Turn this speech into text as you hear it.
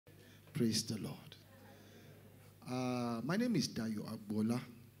Praise the Lord. My name is Agboola,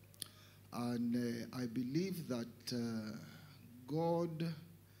 and I believe that God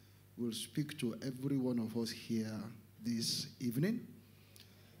will speak to every one of us here this evening,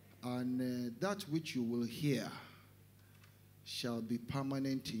 and that which you will hear shall be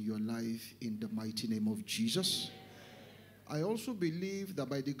permanent in your life in the mighty name of Jesus. I also believe that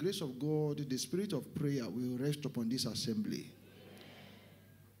by the grace of God, the spirit of prayer will rest upon this assembly.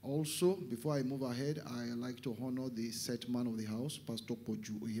 Also, before I move ahead, I like to honor the set man of the house, Pastor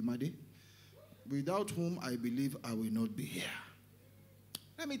Poju Oyemade, without whom I believe I will not be here.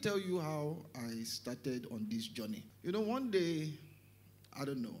 Let me tell you how I started on this journey. You know, one day, I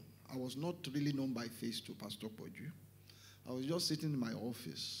don't know, I was not really known by face to Pastor Poju. I was just sitting in my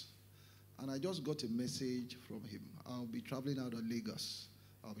office, and I just got a message from him. I'll be traveling out of Lagos.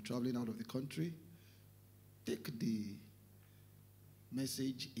 I'll be traveling out of the country. Take the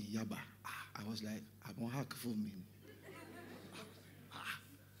message in Yaba. I was like, I'm going to hack for me.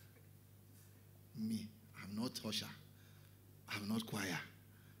 Me, I'm not usher. I'm not choir.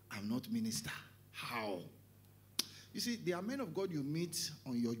 I'm not minister. How? You see, there are men of God you meet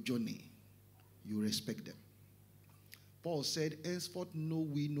on your journey. You respect them. Paul said, henceforth know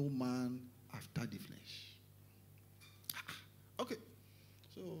we no man after the flesh. Okay.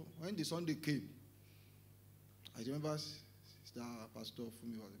 So when the Sunday came, I remember Sister Pastor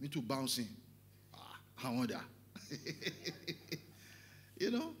Fumi was me too bouncing. I wonder.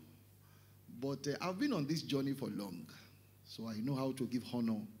 You know? But I've been on this journey for long. So I know how to give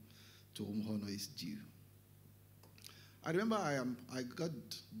honor to whom honor is due. I remember I got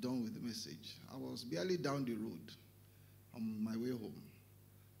done with the message. I was barely down the road on my way home.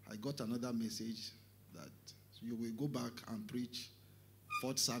 I got another message that you will go back and preach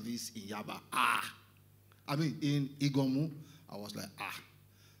fourth service in Yaba. I mean, in Igomu. I was like,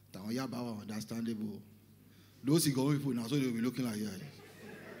 that Yaba was understandable. Those Igomu people now, so they'll be looking like that.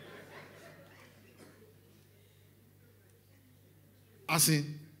 I see,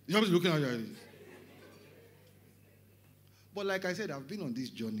 you have to be looking at that. But like I said, I've been on this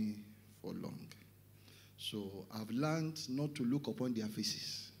journey for long. So I've learned not to look upon their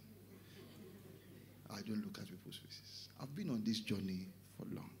faces. I don't look at people's faces. I've been on this journey for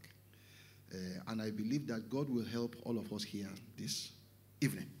long. And I believe that God will help all of us here this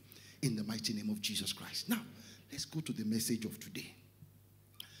evening in the mighty name of Jesus Christ. Now, let's go to the message of today.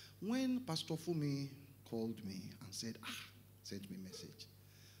 When Pastor Fumi called me and said, sent me a message,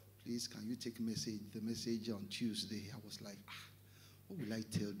 please, can you take the message on Tuesday? I was like, what will I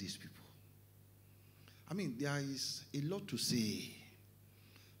tell these people? I mean, there is a lot to say,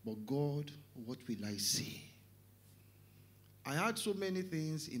 but God, what will I say? I had so many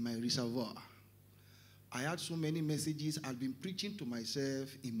things in my reservoir. I had so many messages I've been preaching to myself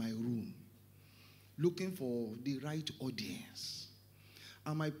in my room, looking for the right audience.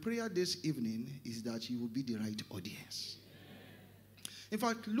 And my prayer this evening is that you will be the right audience. In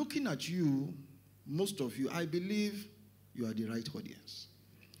fact, looking at you, most of you, I believe you are the right audience.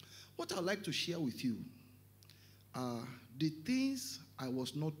 What I'd like to share with you are the things I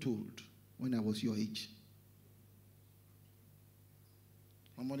was not told when I was your age.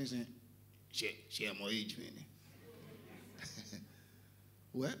 Somebody saying, share my age, man.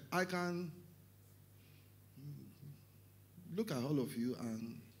 Well, I can look at all of you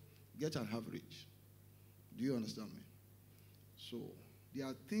and get an average. Do you understand me? So, there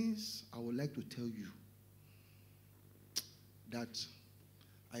are things I would like to tell you that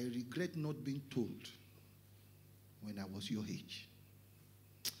I regret not being told when I was your age.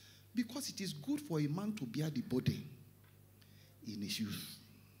 Because it is good for a man to bear the burden in his youth.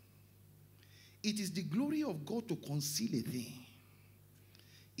 It is the glory of God to conceal a thing.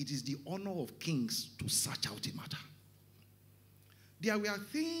 It is the honor of kings to search out a matter. There were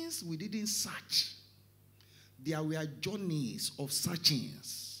things we didn't search. There were journeys of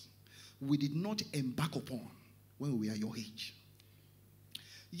searchings we did not embark upon when we were your age.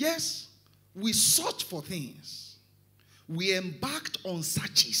 Yes, we sought for things. We embarked on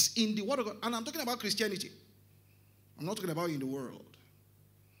searches in the Word of God. And I'm talking about Christianity. I'm not talking about in the world.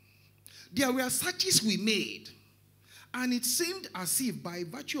 There were searches we made. And it seemed as if by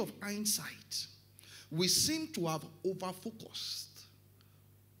virtue of hindsight, we seemed to have over-focused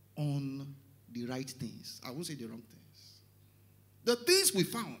on the right things. I won't say the wrong things. The things we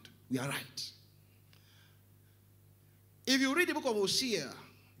found, we are right. If you read the book of Hosea,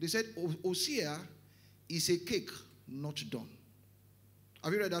 they said Hosea is a cake not done.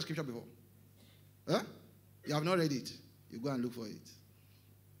 Have you read that scripture before? Huh? You have not read it. You go and look for it.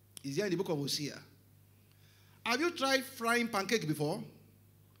 It's there in the book of Hosea. Have you tried frying pancake before?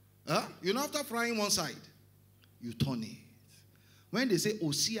 Huh? You know, after frying one side, you turn it. When they say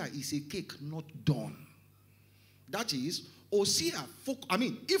Osea is a cake not done, that is, Ephraim,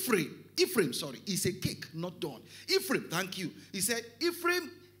 is a cake not done. Ephraim, thank you. He said,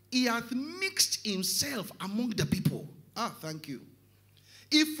 Ephraim, he hath mixed himself among the people. Ah, thank you.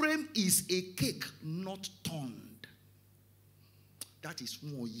 Ephraim is a cake not turned. That is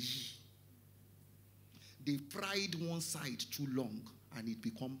more ye. They fried one side too long, and it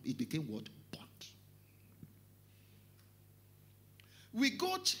became what? Burnt. We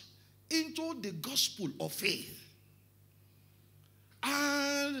got into the gospel of faith.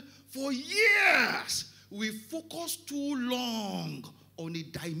 And for years, we focused too long on a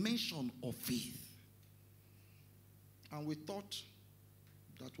dimension of faith. And we thought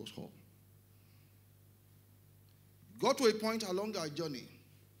that was all. Got to a point along our journey,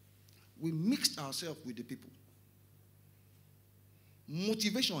 we mixed ourselves with the people.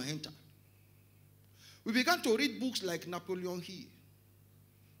 Motivation entered. We began to read books like Napoleon Hill.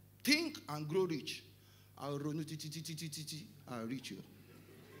 Think and grow rich. I'll reach you.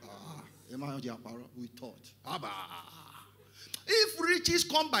 We thought. If riches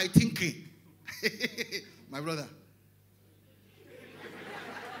come by thinking, my brother.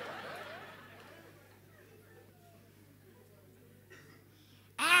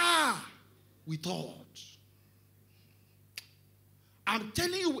 We thought. I'm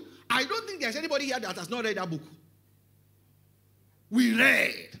telling you, I don't think there's anybody here that has not read that book. We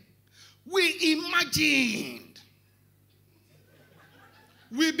read. We imagined.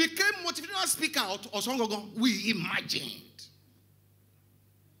 We became motivational speaker or song. We imagined.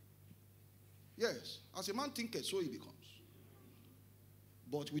 Yes, as a man thinketh, so he becomes.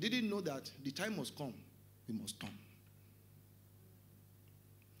 But we didn't know that the time must come. We must turn.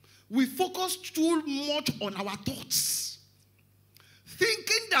 We focused too much on our thoughts,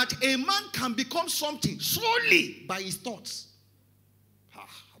 thinking that a man can become something solely by his thoughts.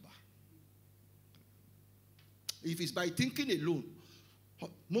 If it's by thinking alone,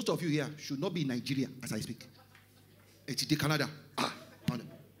 most of you here should not be in Nigeria as I speak. It's Canada.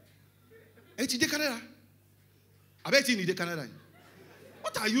 It's Canada. I bet you Canada.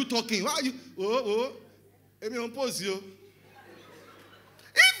 What are you talking? Why are you?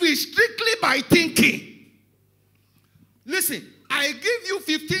 If it's strictly by thinking, listen, I give you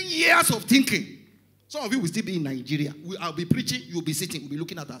 15 years of thinking. Some of you will still be in Nigeria. I'll be preaching, you'll be sitting, we'll be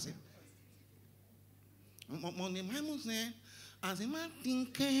looking at ourselves. As a man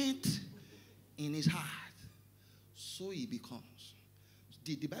thinketh in his heart, so he becomes.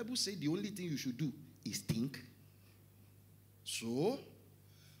 The Bible says the only thing you should do is think. So,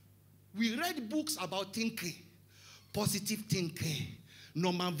 we read books about thinking, positive thinking.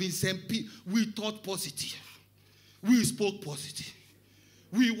 Norman Vincent P. We thought positive. We spoke positive.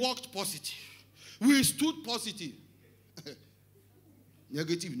 We walked positive. We stood positive.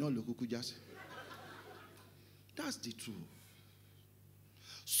 Negative, no local just. That's the truth.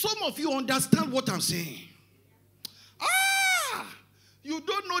 Some of you understand what I'm saying. You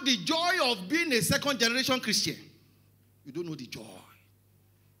don't know the joy of being a second generation Christian. You don't know the joy.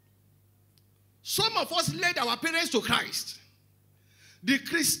 Some of us led our parents to Christ. The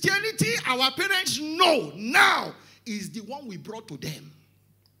Christianity our parents know now is the one we brought to them.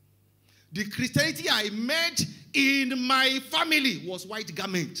 The Christianity I met in my family was white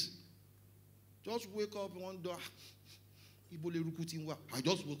garment. Just wake up one day. I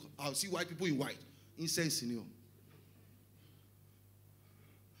just woke up. I'll see white people in white. Incense in you.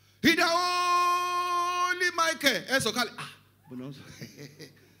 He the only Michael.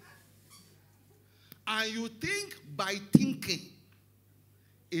 And you think by thinking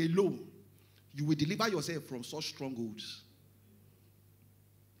alone, you will deliver yourself from such strongholds.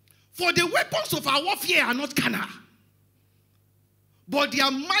 For the weapons of our warfare are not carnal, but they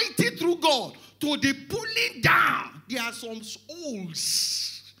are mighty through God to the pulling down. There are some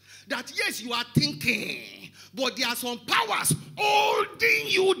souls that, yes, you are thinking, but there are some powers holding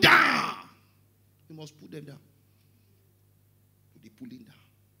you down. You must put them down. To the pulling down.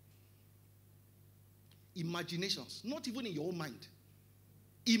 Imaginations, not even in your own mind.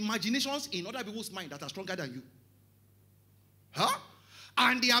 Imaginations in other people's mind that are stronger than you.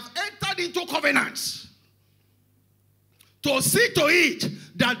 And they have entered into covenants to see to it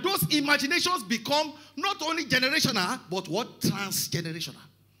that those imaginations become not only generational, but what? Transgenerational.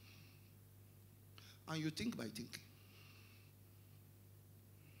 And you think by thinking.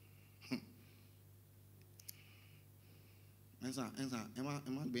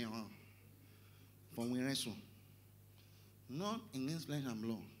 Not against flesh and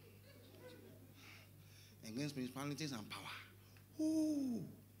blood, against principalities and power. Ooh.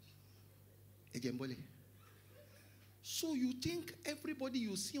 So you think everybody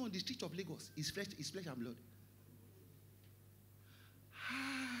you see on the street of Lagos is flesh and blood?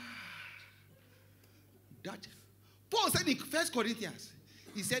 That Paul said in 1 Corinthians,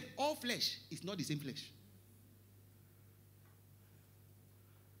 he said all flesh is not the same flesh.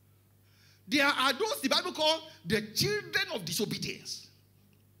 There are those the Bible calls the children of disobedience.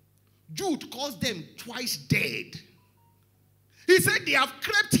 Jude calls them twice dead. He said they have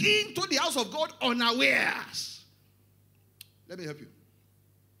crept into the house of God unawares. Let me help you.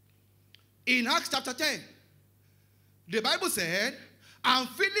 In Acts chapter 10, the Bible said, and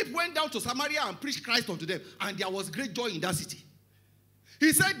Philip went down to Samaria and preached Christ unto them, and there was great joy in that city.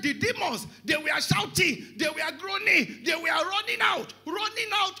 He said the demons, they were shouting, they were groaning, they were running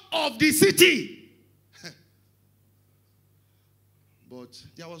out of the city. But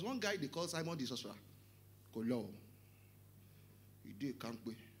there was one guy they called Simon the sorcerer.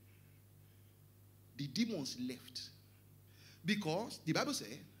 The demons left. Because the Bible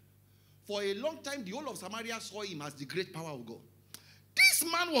said, for a long time, the whole of Samaria saw him as the great power of God. This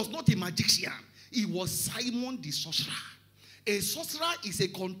man was not a magician. He was Simon the sorcerer. A sorcerer is a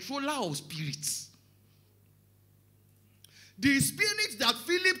controller of spirits. The spirits that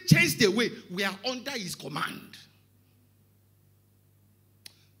Philip chased away were under his command.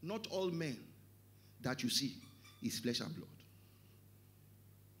 Not all men that you see is flesh and blood.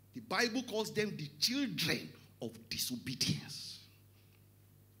 The Bible calls them the children of disobedience.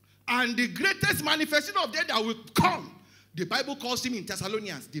 And the greatest manifestation of them that will come, the Bible calls him in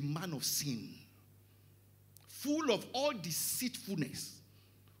Thessalonians the man of sin. Full of all deceitfulness,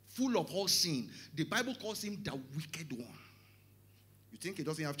 full of all sin. The Bible calls him the wicked one. You think he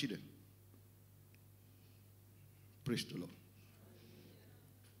doesn't have children? Praise the Lord.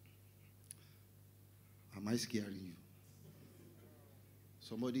 Am I scaring you?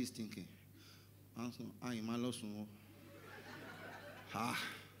 Somebody is thinking, don't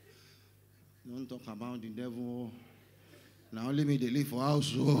talk about the devil. Now only me they live for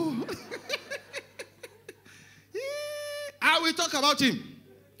house. I will talk about him.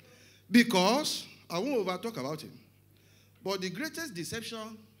 Because I won't over talk about him. But the greatest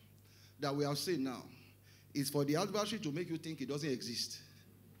deception that we have seen now is for the adversary to make you think it doesn't exist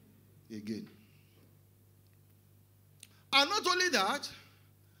again. And not only that,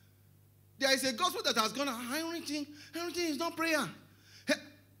 there is a gospel that has gone, everything is not prayer.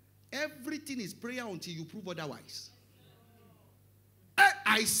 Everything is prayer until you prove otherwise.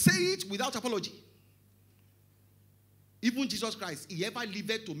 I say it without apology. Even Jesus Christ, he ever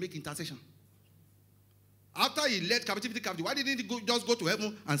lived to make intercession. After he led captivity captive, why didn't he just go to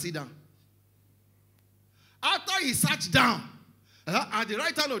heaven and sit down? After he sat down at the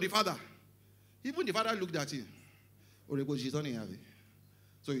right hand of the Father, even the Father looked at him.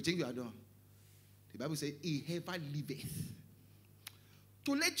 So you think you are done? The Bible says, he ever liveth.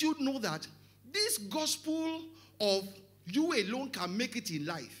 To let you know that this gospel of you alone can make it in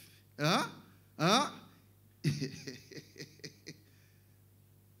life.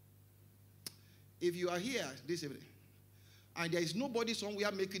 If you are here this evening and there is nobody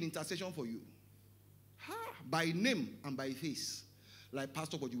somewhere making intercession for you, by name and by face, like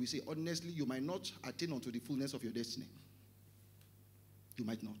Pastor Poju will say, honestly, you might not attain unto the fullness of your destiny. You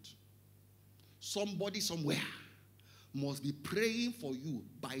might not. Somebody somewhere must be praying for you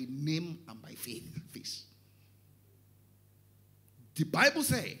by name and by face. The Bible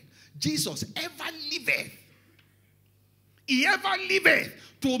says, Jesus ever liveth. He ever liveth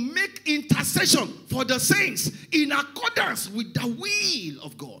to make intercession for the saints in accordance with the will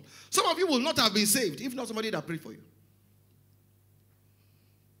of God. Some of you will not have been saved if not somebody that prayed for you.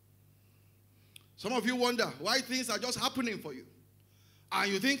 Some of you wonder why things are just happening for you.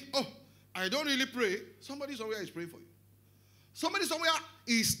 And you think, oh, I don't really pray. Somebody somewhere is praying for you. Somebody somewhere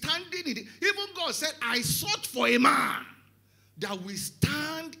is standing in the... Even God said, I sought for a man that will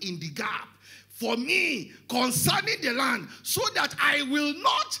stand in the gap for me concerning the land so that I will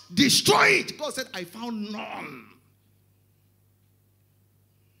not destroy it. God said, I found none.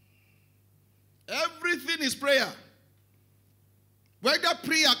 Everything is prayer. Whether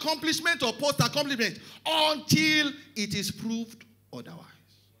pre-accomplishment or post-accomplishment, until it is proved otherwise.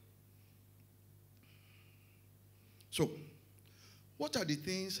 So, what are the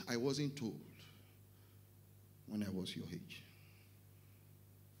things I wasn't told when I was your age?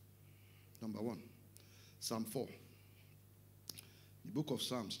 Number 1, Psalm 4. The book of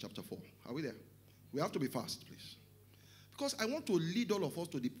Psalms, chapter 4. Are we there? We have to be fast, please. Because I want to lead all of us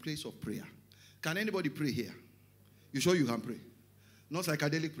to the place of prayer. Can anybody pray here? You sure you can pray? Not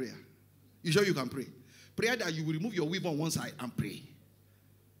psychedelic prayer. You sure you can pray? Prayer that you will remove your weave on one side and pray.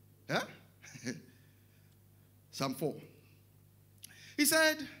 Huh? Psalm 4. He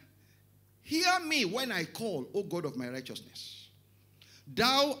said, hear me when I call, O God of my righteousness.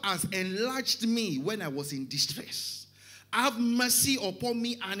 Thou hast enlarged me when I was in distress. Have mercy upon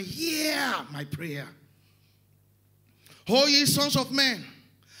me and hear my prayer. O ye sons of men,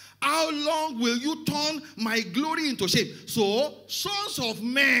 how long will you turn my glory into shame? So, sons of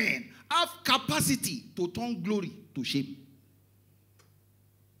men have capacity to turn glory to shame.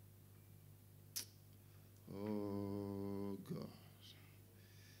 Oh, God.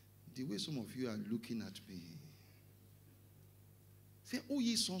 The way some of you are looking at me. Say, oh,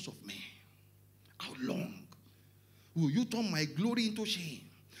 ye sons of men, how long will you turn my glory into shame?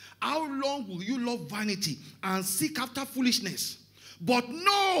 How long will you love vanity and seek after foolishness? But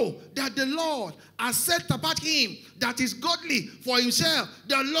know that the Lord has set apart him that is godly for himself.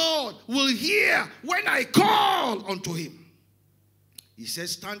 The Lord will hear when I call unto him. He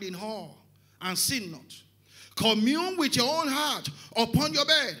says, stand in awe and sin not. Commune with your own heart upon your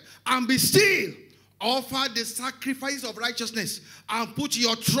bed and be still. Offer the sacrifice of righteousness and put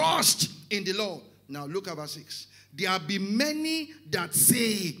your trust in the Lord. Now look at verse 6. There be many that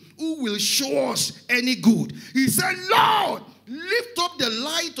say, who will show us any good? He said, Lord, lift up the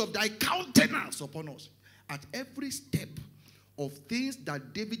light of thy countenance upon us. At every step of things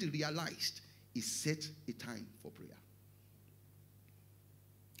that David realized, he set a time for prayer.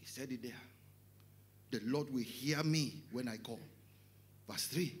 He said it there. The Lord will hear me when I call. Verse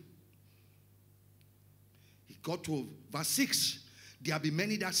 3. He got to verse 6. There be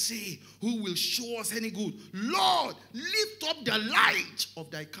many that say, who will show us any good? Lord, lift up the light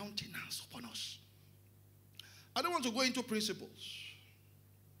of thy countenance upon us. I don't want to go into principles.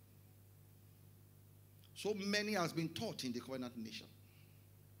 So many has been taught in the covenant nation.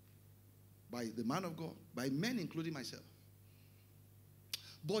 By the man of God, by men including myself.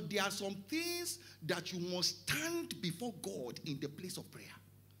 But there are some things that you must stand before God in the place of prayer.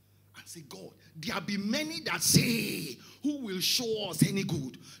 And say, God, there be many that say, who will show us any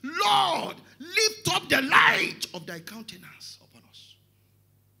good? Lord, lift up the light of thy countenance upon us.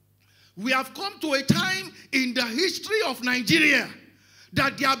 We have come to a time in the history of Nigeria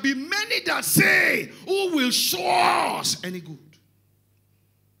that there be many that say, who will show us any good?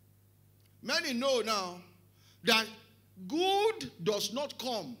 Many know now that good does not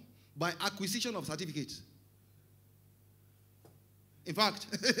come by acquisition of certificates. In fact,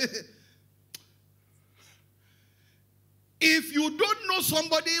 if you don't know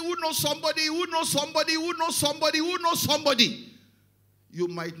somebody who knows somebody who knows somebody who knows somebody who knows somebody, you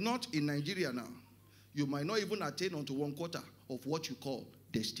might not, in Nigeria now, you might not even attain unto 1/4 of what you call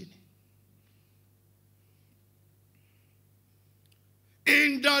destiny.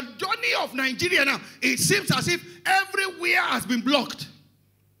 In the journey of Nigeria now, it seems as if everywhere has been blocked.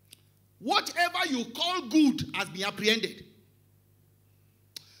 Whatever you call good has been apprehended.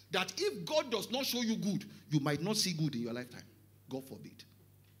 That if God does not show you good, you might not see good in your lifetime. God forbid.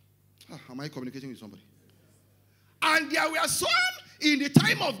 Am I communicating with somebody? And there were some in the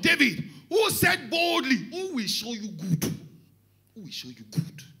time of David who said boldly, who will show you good? Who will show you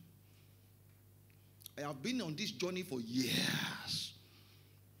good? I have been on this journey for years.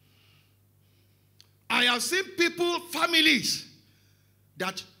 I have seen people, families,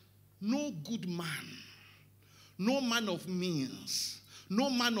 that no good man, no man of means, no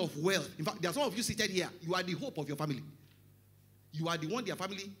man of wealth. In fact, there are some of you seated here. You are the hope of your family. You are the one your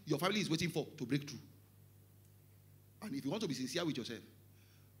family is waiting for to break through. And if you want to be sincere with yourself,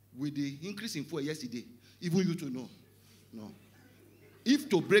 with the increase in fuel yesterday, even you to know. No. If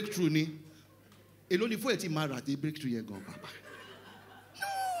to break through, alone if you married, they break through your gun, Papa. No.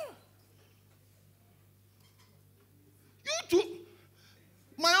 You too.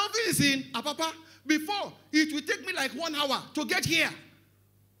 My office is in Apapa. Before, it will take me like 1 hour to get here.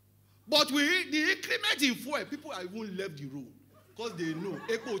 But the increment in fuel, people have even left the road. Because they know.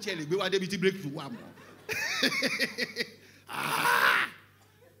 Breakthrough.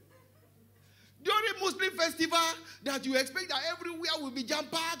 During Muslim festival, that you expect that everywhere will be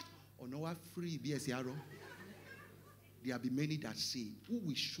jam-packed. Or no, free BSR. There will be many that say, who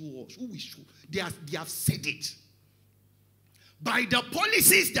will show us? Who will show? They have said it. By the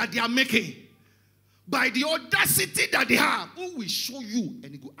policies that they are making. By the audacity that they have, who will show you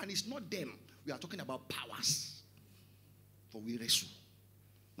any good? And it's not them. We are talking about powers. For we wrestle.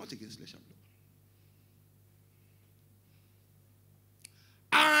 Not against flesh and blood.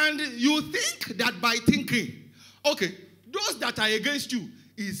 And you think that by thinking, okay, those that are against you,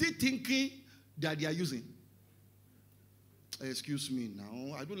 is it thinking that they are using? Excuse me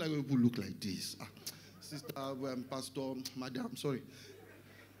now. I don't like when people look like this. Sister, Pastor, Madam, sorry.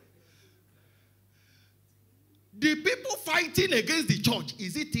 The people fighting against the church,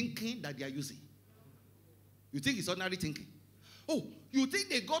 is it thinking that they are using? You think it's ordinary thinking? Oh, you think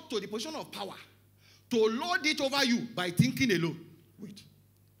they got to the position of power to lord it over you by thinking alone? Wait.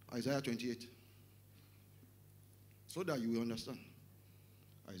 Isaiah 28. So that you will understand.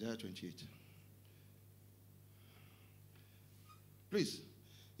 Isaiah 28. Please,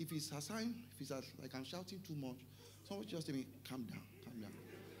 if it's a sign, if it's like I'm shouting too much, someone just tell me, calm down, calm down.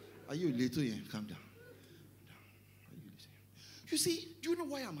 Are you little? Yeah, calm down. You see, do you know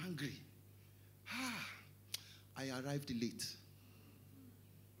why I'm angry? I arrived late.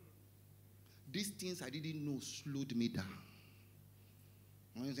 These things I didn't know slowed me down.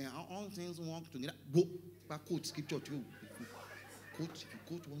 All things work together. Go back, quote scripture too. If you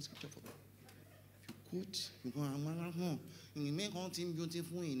quote one scripture for me. If you quote, you go, you make all things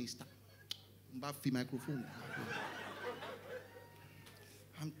beautiful in his time. Back the microphone.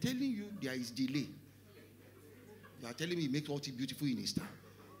 I'm telling you, there is delay. You are telling me he makes all things beautiful in his time.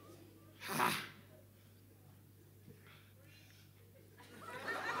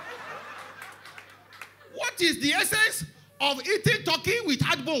 What is the essence of eating turkey with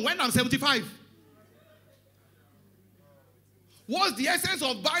hard bone when I'm 75? What's the essence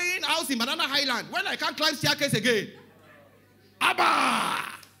of buying house in Banana Highland when I can't climb staircase again? Abba!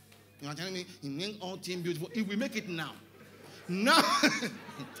 You are telling me he makes all things beautiful. If we make it now. Now.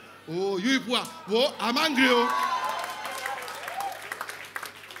 Oh, you people are. Oh, I'm angry.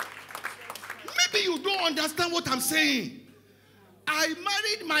 Maybe you don't understand what I'm saying. I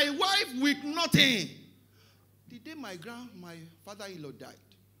married my wife with nothing. The day my father-in-law died,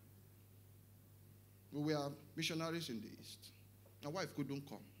 we were missionaries in the East. My wife couldn't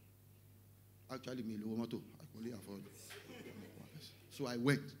come. Actually, I could only afford. So I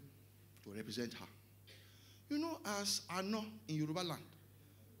went to represent her. You know, as Ano in Yoruba land,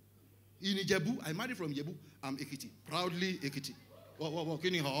 in Ijebu, I married from Ijebu. I'm Ekiti, proudly Ekiti.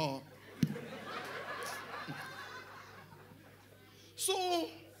 So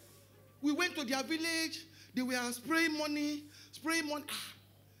we went to their village. They were spraying money.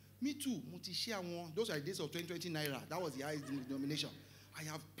 Me too. Those are the days of 20 naira. That was the highest denomination. I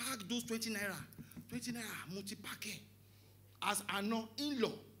have packed those 20 naira. 20 naira, multi-packing. As an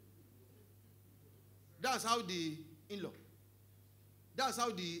in-law. That's how the in-law. That's how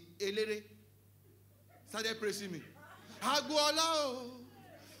the elere started praising me. Agboola.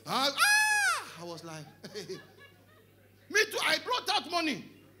 I was like, me too. I brought out money.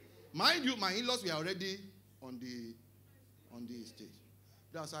 Mind you, my in-laws were already on the stage.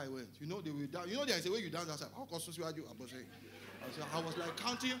 That's how I went. You know, they will dance. You know, there's a way you dance outside. I was like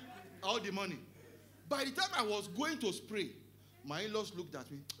counting all the money. By the time I was going to spray, my in-laws looked at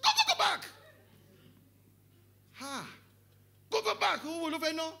me. Go back! Go back! Oh,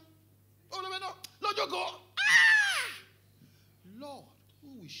 Lord, you go. Lord, who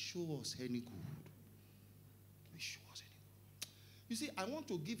will show us any good? Who will show us any good? You see, I want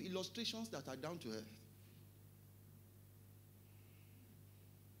to give illustrations that are down to earth.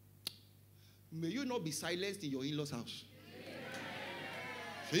 May you not be silenced in your in-laws' house.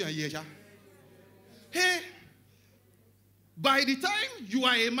 Yeah. Hey, by the time you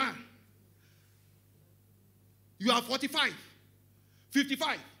are a man, you are 45,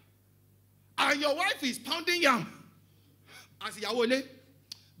 55, and your wife is pounding yam as Yawole,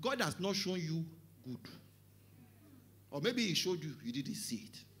 God has not shown you good. Or maybe he showed you, you didn't see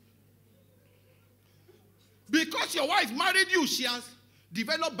it. Because your wife married you, she has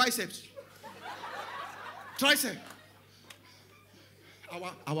developed biceps. Tricep.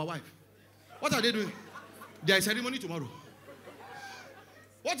 Our wife. What are they doing? There is ceremony tomorrow.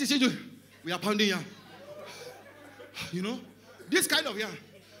 What is she doing? We are pounding yam. You know, this kind of yam.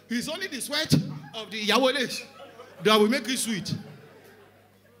 It's only the sweat of the Yawoles that will make it sweet.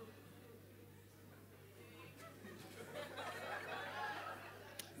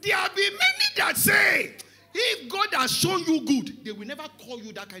 There have been many that say, if God has shown you good, they will never call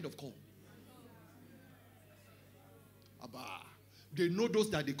you that kind of call. Abba, they know those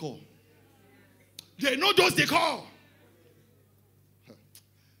that they call. They know those they call.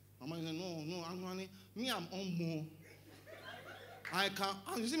 Mama said, no, me, I'm on more. I can,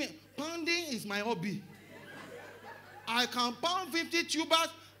 you see me, pounding is my hobby. I can pound 50 tubers.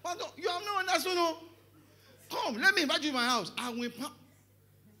 You have no understanding. No. Come, let me invite you to my house. I will pound.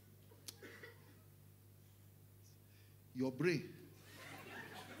 Your brain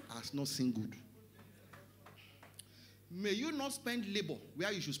has not seen good. May you not spend labor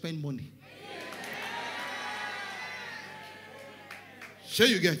where you should spend money. Sure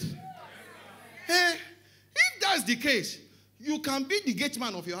you get? Hey, if that's the case, you can be the gate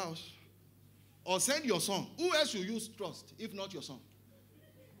man of your house. or send your son, who else you use trust if not your son?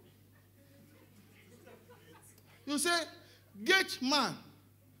 You say, gate man,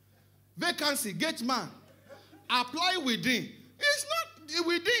 vacancy, gate man, apply within. It's not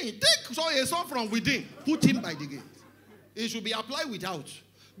within. Take a son from within, put him by the gate. It should be applied without.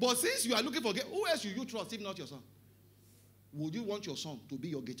 But since you are looking for gate, who else you trust if not your son? Would you want your son to be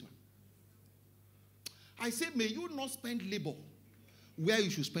your gate man? I say, may you not spend labor where you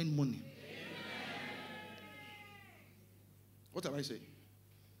should spend money. What am I saying?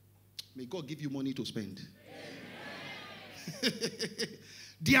 May God give you money to spend.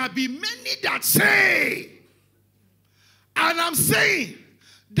 There be many that say, and I'm saying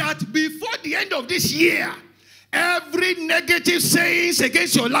that before the end of this year, every negative sayings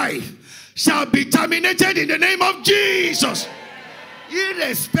against your life shall be terminated in the name of Jesus.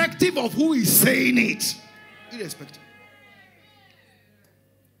 Irrespective of who is saying it. Irrespective.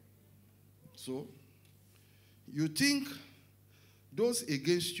 So, you think those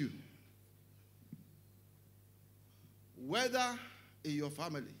against you, whether in your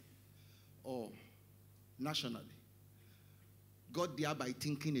family or nationally, got there by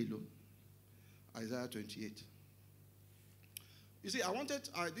thinking alone. Isaiah 28. You see, I wanted,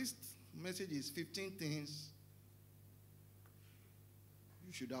 this message is 15 things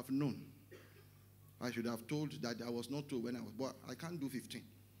you should have known. I should have told that I was not told when I was born. I can't do 15.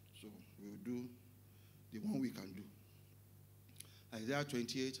 So we'll do the one we can do. Isaiah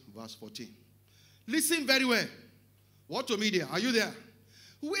 28, verse 14. Listen very well. What to me there? Are you there?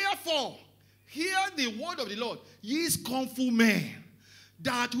 Wherefore, hear the word of the Lord, ye scornful men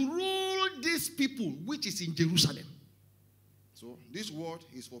that rule these people which is in Jerusalem. So this word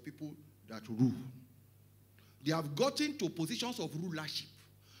is for people that rule. They have gotten to positions of rulership,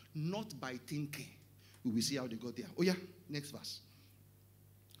 not by thinking. We will see how they got there. Oh yeah, next verse.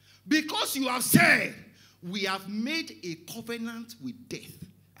 Because you have said, we have made a covenant with death,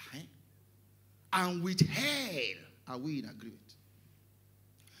 and with hell are we in agreement.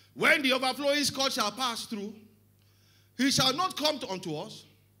 When the overflowing scourge shall pass through, he shall not come unto us,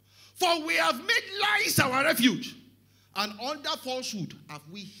 for we have made lies our refuge, and under falsehood have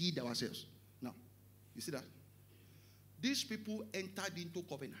we hid ourselves. Now, you see that? These people entered into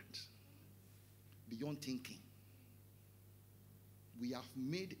covenant beyond thinking. We have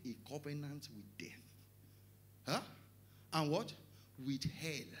made a covenant with death. Huh? And what? With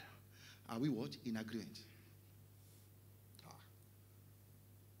hell. Are we what? In agreement.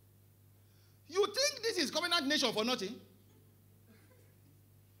 You think this is covenant nation for nothing?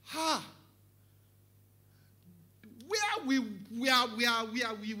 Ha! Where we are.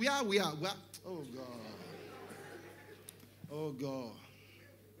 Oh God. Oh God.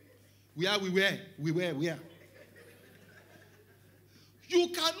 We were. You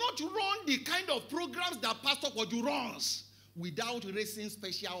cannot run the kind of programs that Pastor Poju runs without raising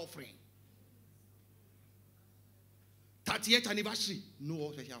special offering. 30th anniversary,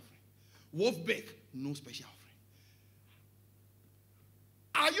 no special offering. Wolfbeck, no special offering.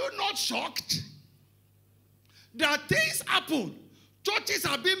 Are you not shocked that things happen? Churches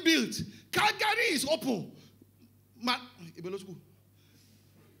are being built. Calgary is open.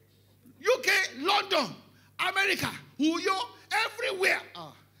 UK, London, America, Uyo, everywhere.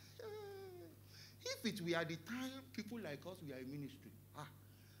 If it were the time people like us, we are in ministry.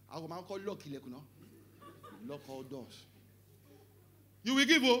 I will call lock all doors. You will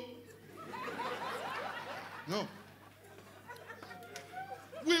give up? No.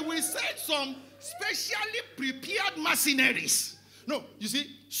 We will send some specially prepared mercenaries. No, you see,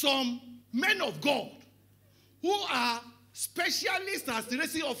 some men of God who are specialists as the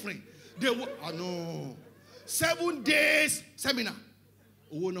raising offering. They will, no. 7 days seminar.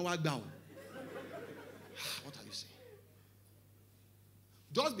 What are you saying?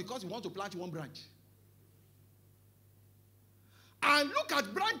 Just because you want to plant one branch. And look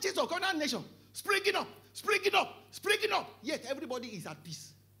at branches of covenant nation springing up. Yet everybody is at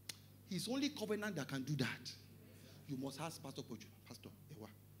peace. It's only covenant that can do that. You must ask Pastor Poju. Pastor,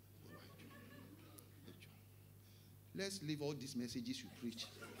 let's leave all these messages you preach.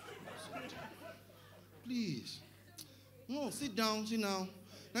 Please. No, sit down.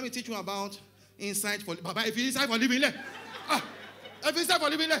 Let me teach you about insight for living. Baba, if you insight for living, if you insight for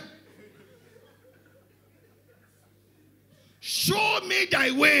living, show me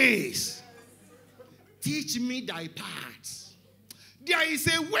thy ways. Teach me thy paths. There is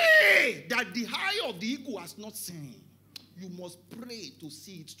a way that the eye of the eagle has not seen. You must pray to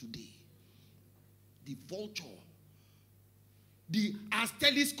see it today. The vulture. As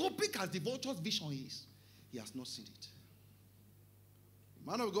telescopic as the vulture's vision is, he has not seen it.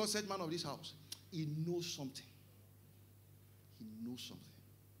 Man of God said, man of this house. He knows something. He knows something.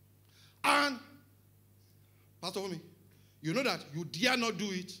 And, Pastor Omi, you know that you dare not do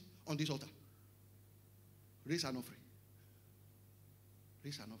it on this altar. Raise an offering.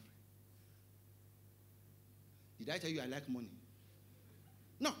 Raise an offering. Did I tell you I like money?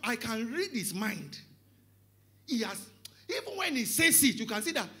 No, I can read his mind. He has, even when he says it, you can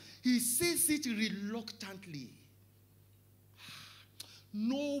see that he says it reluctantly.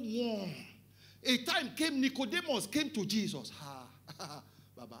 No one. A time came, Nicodemus came to Jesus.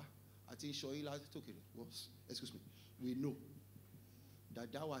 Baba, I think Shoila took it. Excuse me. We know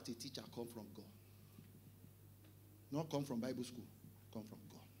that thou art a teacher come from God. Not come from Bible school, come from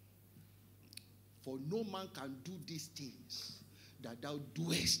God. For no man can do these things that thou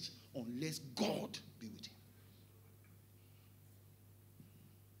doest unless God be with him.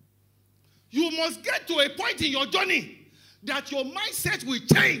 You must get to a point in your journey that your mindset will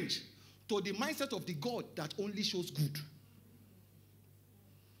change to the mindset of the God that only shows good.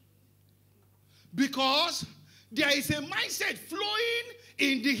 Because there is a mindset flowing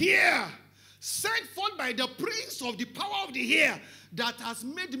in the air, sent forth by the prince of the power of the air, that has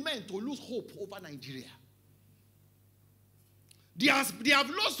made men to lose hope over Nigeria. They have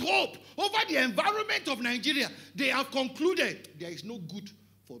lost hope over the environment of Nigeria. They have concluded there is no good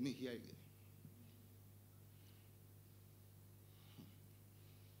for me here again.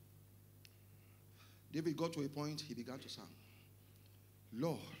 David got to a point, he began to sing.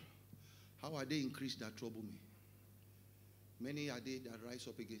 Lord, how are they increased that trouble me? Many are they that rise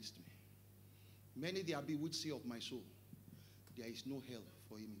up against me. Many they are bewitched of my soul. There is no help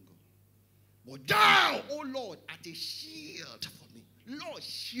for him in God. But thou, O Lord, art a shield for me. Lord,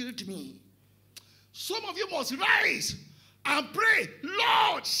 shield me. Some of you must rise and pray,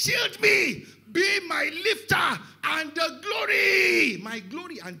 Lord, shield me. Be my lifter and the glory. My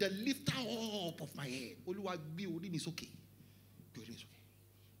glory and the lifter up of my head. It's okay.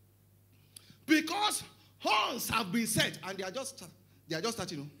 Because horns have been set and they are just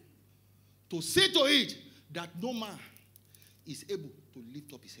starting to say to it that no man is able to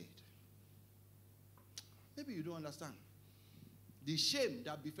lift up his head. Maybe you don't understand. The shame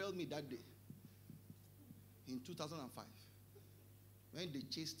that befell me that day in 2005 when they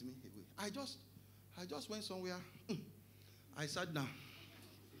chased me away. I just went somewhere. I sat down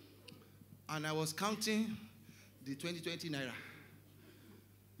and I was counting the 2020 naira.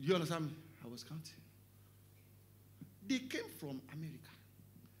 Do you understand me? I was counting. They came from America.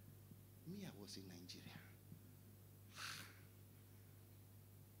 Me, I was in Nigeria. I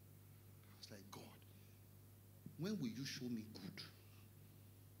was like, God, when will you show me good?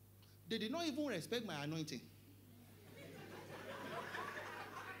 They did not even respect my anointing.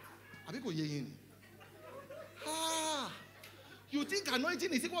 You think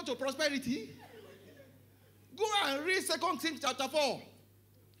anointing is equal to prosperity? Go and read 2 Kings chapter 4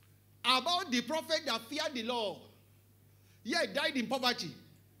 about the prophet that feared the Lord, yet died in poverty.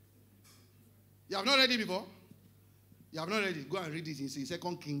 You have not read it before? You have not read it? Go and read it in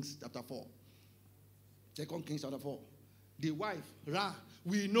 2 Kings chapter 4. 2 Kings chapter 4. The wife, Ra,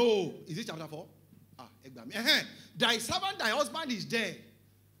 we know. Is it chapter 4? Thy servant, thy husband is dead.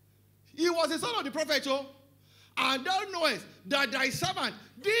 He was the son of the prophet, and thou knowest that thy servant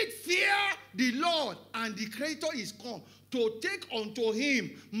did fear the Lord, and the Creator is come to take unto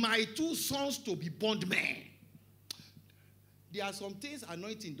him my 2 sons to be bondmen. There are some things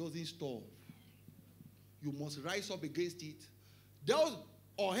anointing doesn't stop. You must rise up against it. Those,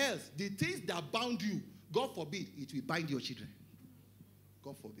 or else, the things that bound you, God forbid, it will bind your children.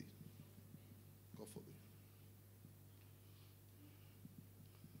 God forbid. God forbid.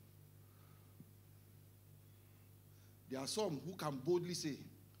 There are some who can boldly say,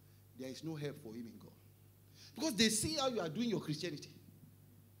 there is no help for him in God. Because they see how you are doing your Christianity.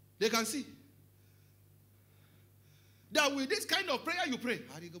 They can see that with this kind of prayer you pray.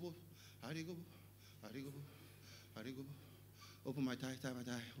 Open my tie, tie my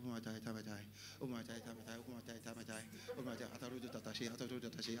tie, open my tie, tie my tie, open my tie, tie my tie, open my tie, tie my tie, open my tie,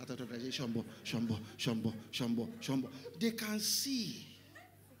 Shambo. They can see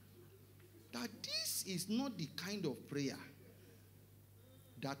that this is not the kind of prayer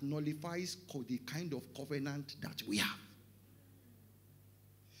that nullifies the kind of covenant that we have.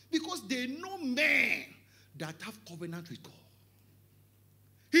 Because they know men that have covenant with God.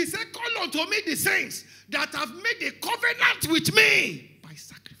 He said, call unto me the saints that have made a covenant with me by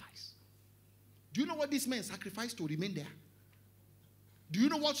sacrifice. Do you know what these men sacrificed to remain there? Do you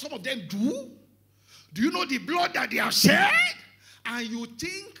know what some of them do? Do you know the blood that they have shed? And you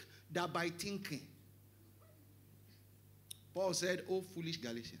think that by thinking, Paul said, "Oh, foolish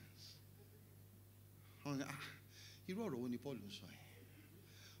Galatians."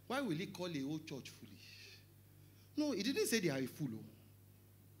 Why will he call a whole church foolish? No, he didn't say they are a fool.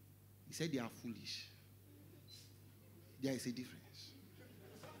 He said they are foolish. There is a difference.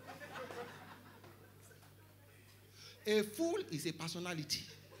 A fool is a personality.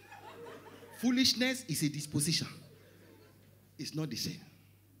 Foolishness is a disposition. It's not the same.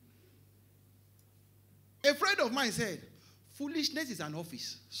 A friend of mine said, foolishness is an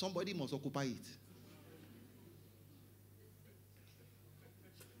office. Somebody must occupy it.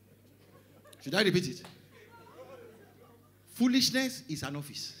 Should I repeat it? Foolishness is an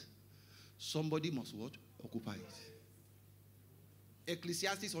office. Somebody must what? Occupy it.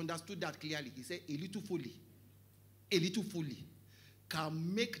 Ecclesiastes understood that clearly. He said, a little folly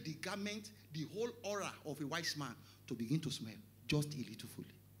can make the garment, the whole aura of a wise man to begin to smell. Just a little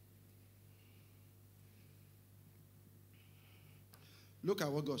folly. Look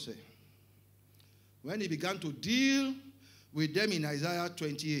at what God said. When he began to deal with them in Isaiah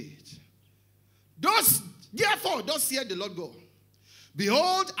 28. Therefore, thus saith the Lord God,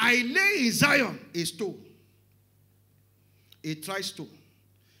 behold, I lay in Zion a stone, a tried stone,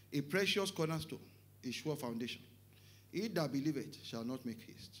 a precious cornerstone, a sure foundation. He that believeth shall not make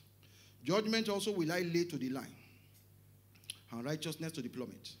haste. Judgment also will I lay to the line, and righteousness to the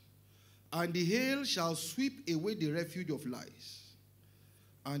plummet. And the hail shall sweep away the refuge of lies,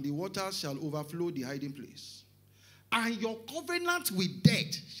 and the waters shall overflow the hiding place. And your covenant with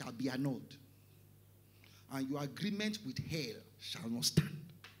death shall be annulled, and your agreement with hell shall not stand.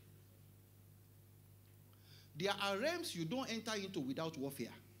 There are realms you don't enter into without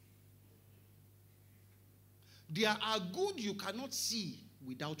warfare. There are good you cannot see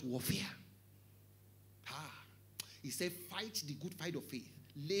without warfare. He said, fight the good fight of faith.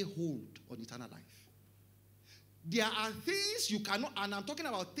 Lay hold on eternal life. There are things you cannot, and I'm talking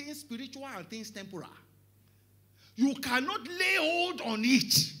about things spiritual and things temporal. You cannot lay hold on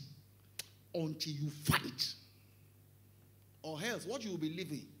it until you fight. Or else, what you will be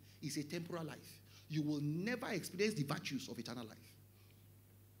living is a temporal life. You will never experience the virtues of eternal life.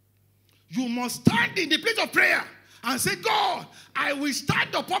 You must stand in the place of prayer and say, God, I will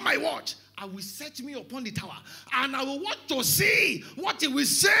stand upon my watch. I will set me upon the tower, and I will watch to see what he will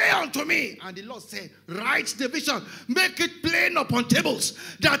say unto me. And the Lord said, write the vision, make it plain upon tables,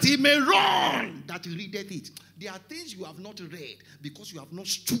 that he may run, that he readeth it. There are things you have not read because you have not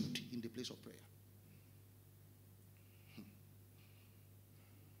stood in the place of prayer.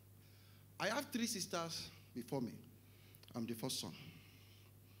 I have 3 sisters before me. I'm the first son.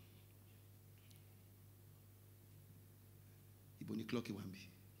 Iboni clock Iwambi.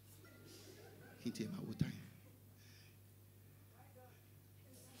 Hinti ema time.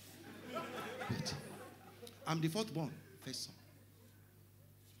 But I'm the 4th born, first son.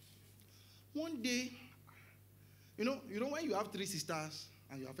 One day, you know when you have 3 sisters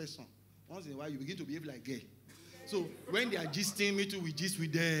and you are first son, once in a while you begin to behave like gay. So when they are gisting, me too, we gist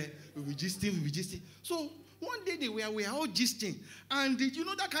with them, we be gisting. So one day we are all gisting. And did you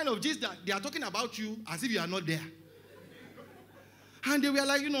know that kind of gist that they are talking about you as if you are not there? And they were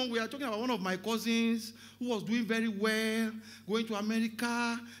like, we are talking about one of my cousins who was doing very well, going to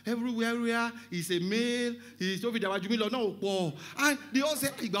America, everywhere. He's a male. He's over there. And they all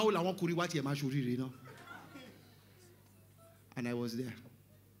said, and I was there.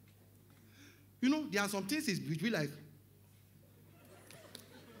 There are some things it's between like,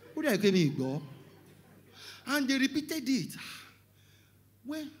 who did I came in? And they repeated it.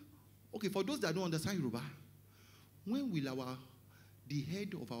 Well, okay, for those that don't understand Yoruba, when will the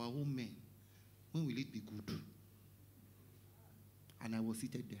head of our own men, when will it be good? And I was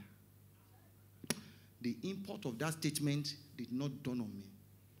seated there. The import of that statement did not dawn on me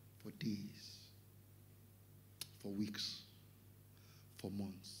for days, for weeks, for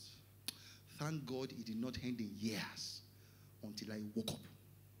months. Thank God it did not end in years until I woke up.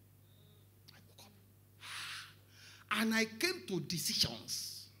 And I came to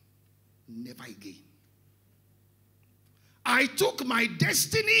decisions. Never again. I took my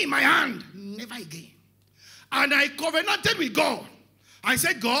destiny in my hand. Never again. And I covenanted with God. I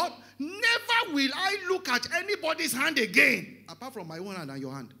said, God, never will I look at anybody's hand again, apart from my own hand and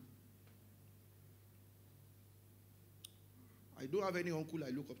your hand. I don't have any uncle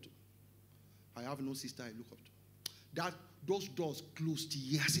I look up to. I have no sister I look up to. Those doors closed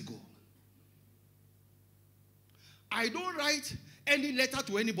years ago. I don't write any letter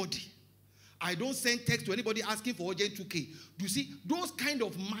to anybody. I don't send text to anybody asking for urgent 2K. You see, those kind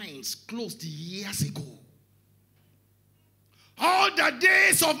of minds closed years ago. All the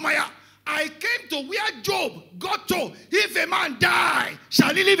days of my I came to where Job got to. If a man die,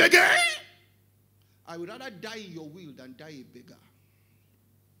 shall he live again? I would rather die in your will than die a beggar.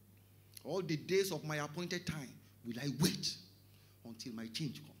 All the days of my appointed time will I wait until my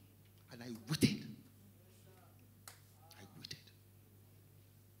change comes. And I waited.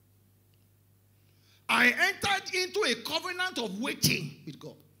 I entered into a covenant of waiting with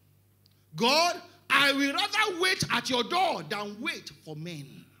God. God, I will rather wait at your door than wait for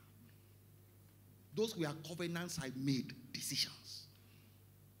men. Those were covenants I made, decisions.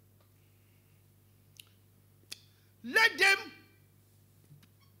 Let them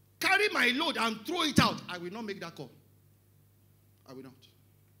carry my load and throw it out. I will not make that call. I will not.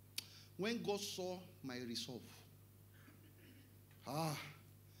 When God saw my resolve,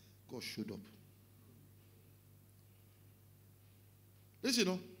 God showed up.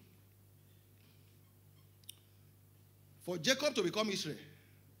 Listen, for Jacob to become Israel,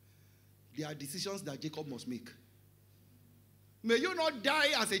 there are decisions that Jacob must make. May you not die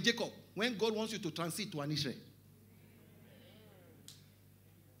as a Jacob when God wants you to transit to an Israel.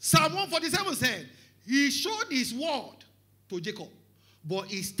 Psalm 147 said, he showed his word to Jacob, but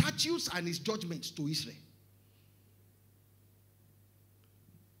his statutes and his judgments to Israel.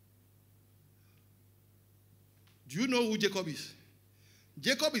 Do you know who Jacob is?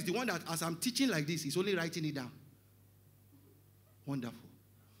 Jacob is the one that, as I'm teaching like this, he's only writing it down. Wonderful.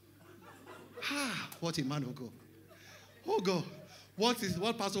 What a man of God. Oh God. What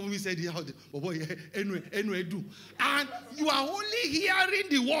Pastor Poju said here? Oh boy, anyway, do. And you are only hearing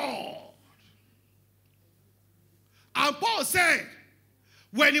the word. And Paul said,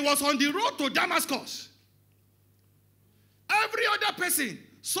 when he was on the road to Damascus, every other person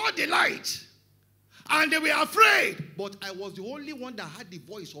saw the light. And they were afraid. But I was the only one that had the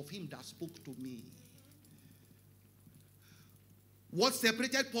voice of him that spoke to me. What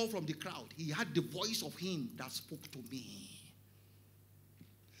separated Paul from the crowd? He had the voice of him that spoke to me.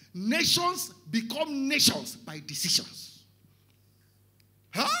 Nations become nations by decisions.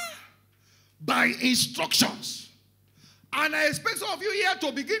 By instructions. And I expect some of you here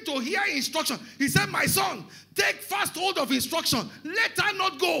to begin to hear instruction. He said, my son, take fast hold of instruction. Let her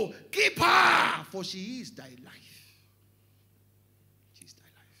not go. Keep her, for she is thy life. She is thy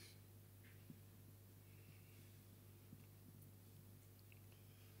life.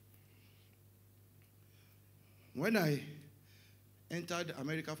 When I entered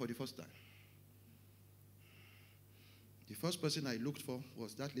America for the first time, the first person I looked for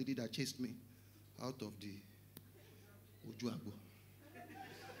was that lady that chased me out of the Ojuagbo.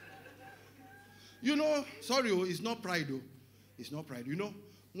 You know, sorry, it's not pride, though. It's not pride. You know,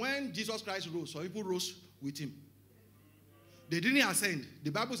 when Jesus Christ rose, some people rose with him. They didn't ascend.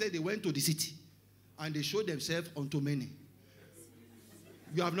 The Bible said they went to the city and they showed themselves unto many.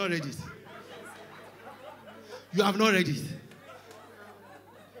 You have not read it. You have not read it.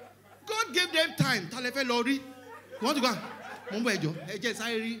 God gave them time. Talefe Lori. You want to go?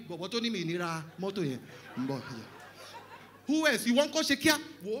 Who else? You want to Shekia?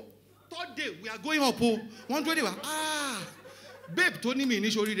 Third day, we are going up. 120. Babe, Tony me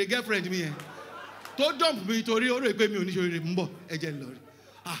initially the girlfriend me. To dump me to re pay me initially mbo eje lori.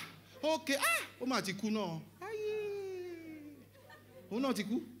 Okay. O ma ti ku no. Aye. O no ti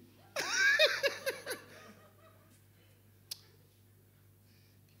ku.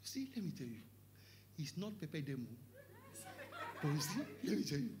 See, let me tell you. It's not Pepe Demo. But you see, let me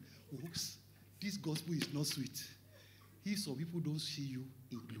tell you. Folks, this gospel is not sweet. If some people don't see you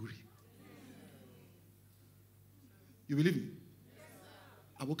in glory. You believe me?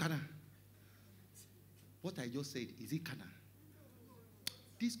 Abokana. What I just said, is it Kana?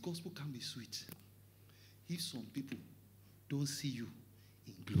 This gospel can be sweet if some people don't see you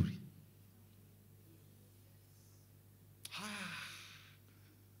in glory.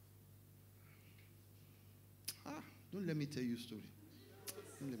 Don't let me tell you a story.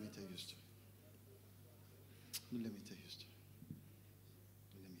 Don't let me tell you a story. Don't let me tell you a story.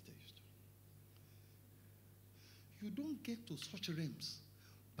 Don't let me tell you a story. You don't get to such realms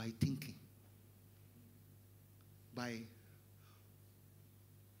by thinking, by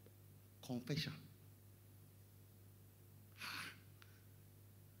confession.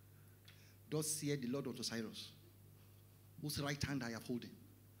 Thus saith the Lord unto Cyrus, whose right hand I have holden,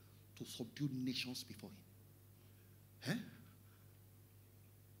 to subdue nations before him.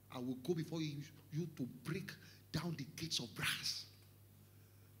 I will go before you to break down the gates of brass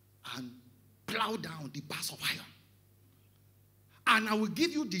and plow down the bars of iron. And I will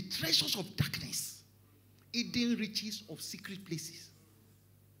give you the treasures of darkness, hidden riches of secret places.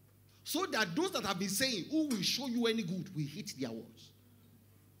 So that those that have been saying, who will show you any good, will hit their words.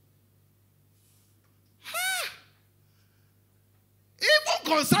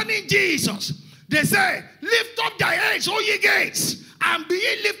 concerning Jesus, they say, lift up thy heads, O ye gates, and be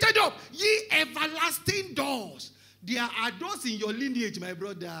ye lifted up, ye everlasting doors. There are doors in your lineage, my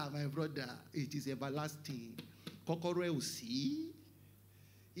brother, my brother. It is everlasting. Kokoro will see.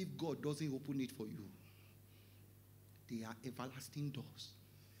 If God doesn't open it for you, they are everlasting doors.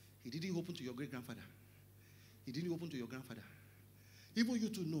 He didn't open to your great-grandfather. He didn't open to your grandfather. Even you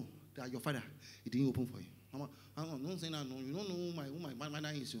to know that your father, he didn't open for you. Don't say that, no. You don't know who my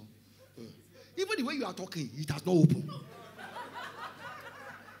mother is. Even the way you are talking, it has not opened.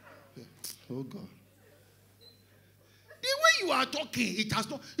 Oh, God. The way you are talking, it has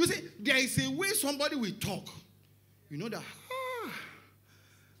not. You see, there is a way somebody will talk. You know that,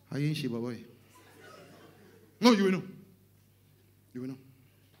 I ain't Shiba boy. No, you will know. You will know.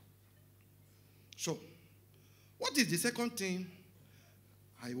 So, what is the second thing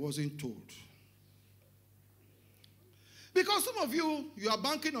I wasn't told? Because some of you are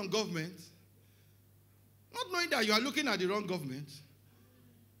banking on government, not knowing that you are looking at the wrong government.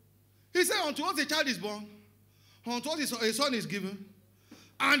 He said, unto us a child is born, unto us a son is given,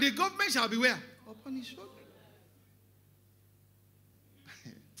 and the government shall be where? Upon his shoulder.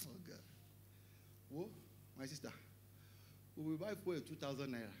 Oh, God. Whoa, my sister, we will buy for 2,000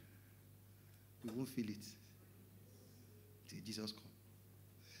 naira. We won't feel it till Jesus comes.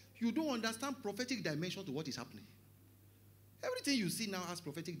 You don't understand prophetic dimension to what is happening. Everything you see now has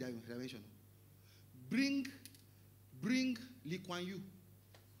prophetic dimension. Bring Lee Kuan Yew,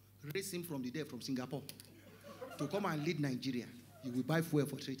 raise him from the dead from Singapore to come and lead Nigeria. You will buy fuel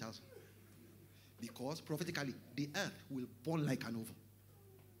for 3,000. Because prophetically, the earth will burn like an oven.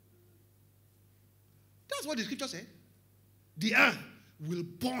 That's what the scripture said. The earth will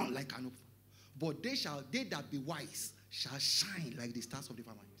burn like an oven. But they that be wise shall shine like the stars of the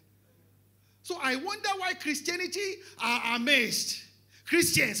firmament. So I wonder why Christianity are amazed.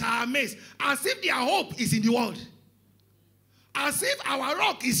 Christians are amazed. As if their hope is in the world. As if our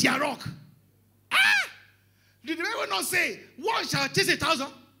rock is their rock. Did the Bible not say, one shall chase 1,000?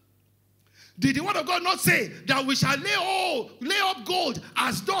 Did the word of God not say that we shall lay up gold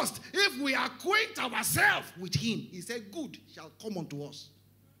as dust if we acquaint ourselves with him? He said, good shall come unto us.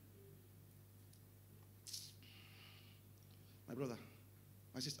 My brother,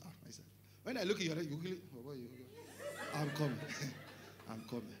 my sister, when I look at you, I'm coming. I'm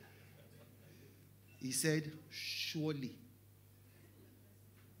coming. He said, surely.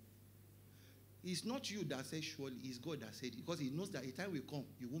 It's not you that says surely, it's God that said it. Because he knows that a time will come,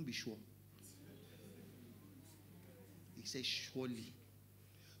 you won't be sure. He says, surely.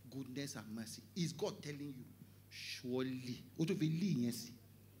 Goodness and mercy. Is God telling you, surely.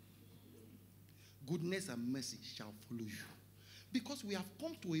 Goodness and mercy shall follow you. Because we have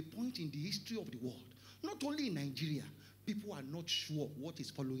come to a point in the history of the world, not only in Nigeria, people are not sure what is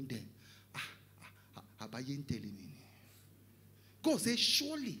following them. Telling me. God says,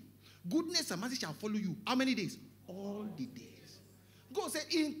 surely, goodness and mercy shall follow you. How many days? All the days. God said,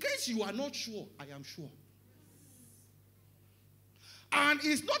 in case you are not sure, I am sure. And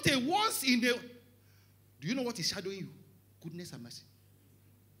it's not a once in the... Do you know what is shadowing you? Goodness and mercy.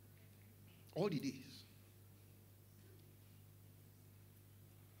 All the days.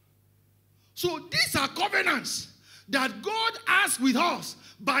 So these are covenants that God has with us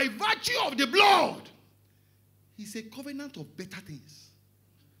by virtue of the blood. It's a covenant of better things.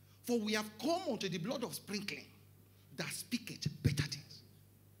 For we have come unto the blood of sprinkling that speaketh better things.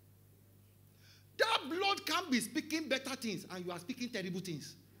 That blood can be speaking better things and you are speaking terrible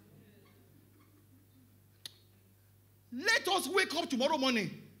things. Let us wake up tomorrow morning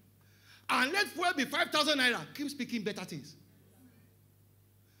and let fuel be 5,000 naira. Keep speaking better things.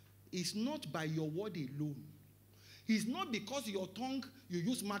 It's not by your word alone. It's not because your tongue, you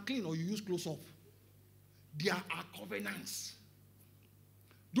use Maclean or you use close-up. There are covenants.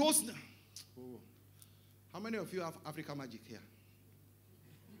 Those... Oh. How many of you have African magic here?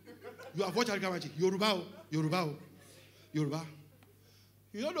 You have watched African magic? Yoruba. You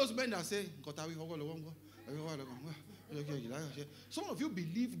know those men that say... Some of you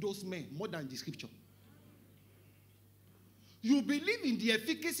believe those men more than the scripture. You believe in the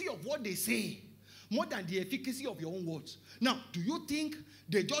efficacy of what they say more than the efficacy of your own words. Now, do you think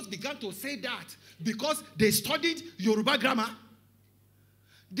they just began to say that because they studied Yoruba grammar?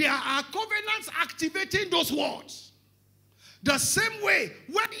 There are covenants activating those words. The same way,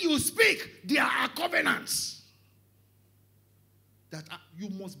 when you speak, there are covenants that you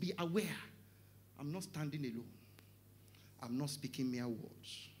must be aware. I'm not standing alone. I'm not speaking mere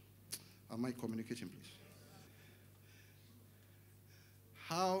words. Am I communicating, please?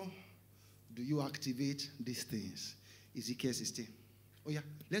 How do you activate these things? Ezekiel 16. Oh yeah,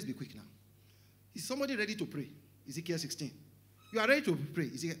 let's be quick now. Is somebody ready to pray? Ezekiel 16. You are ready to pray.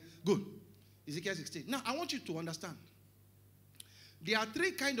 Good. Ezekiel 16. Now, I want you to understand. There are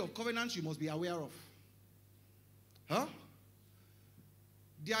 3 kinds of covenants you must be aware of. Huh?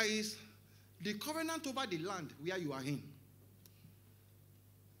 There is the covenant over the land where you are in.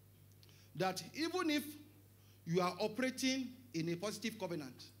 That even if you are operating in a positive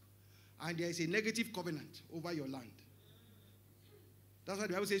covenant and there is a negative covenant over your land, that's why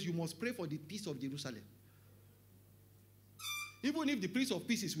the Bible says you must pray for the peace of Jerusalem. Even if the Prince of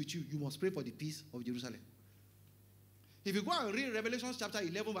Peace is with you, you must pray for the peace of Jerusalem. If you go and read Revelation chapter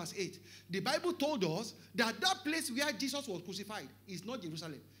 11 verse 8, the Bible told us that that place where Jesus was crucified is not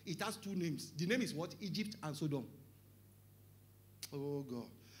Jerusalem. It has 2 names. The name is what? Egypt and Sodom. Oh God.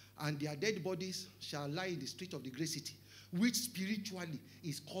 And their dead bodies shall lie in the street of the great city, which spiritually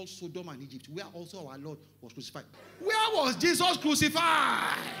is called Sodom and Egypt, where also our Lord was crucified. Where was Jesus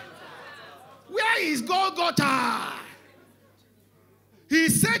crucified? Where is Golgotha? He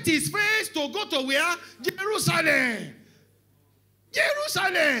set his face to go to where? Jerusalem.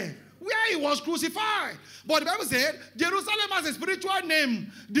 Jerusalem, where he was crucified. But the Bible said, Jerusalem has a spiritual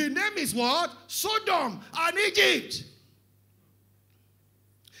name. The name is what? Sodom and Egypt.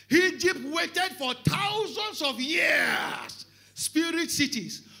 Egypt waited for thousands of years, spirit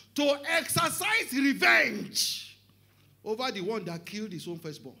cities, to exercise revenge over the one that killed his own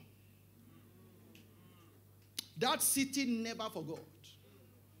firstborn. That city never forgot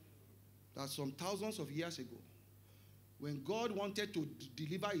that some thousands of years ago, when God wanted to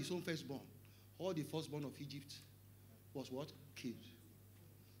deliver his own firstborn, all the firstborn of Egypt was what? Killed.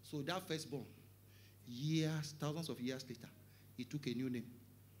 So that firstborn, years, thousands of years later, he took a new name.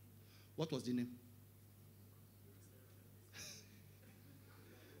 What was the name?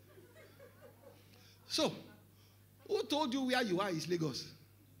 So, who told you where you are is Lagos?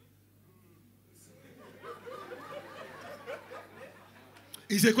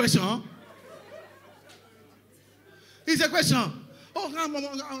 It's a question, huh? It's a question. Oh,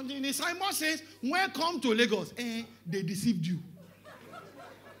 the Simon says, welcome to Lagos. They deceived you.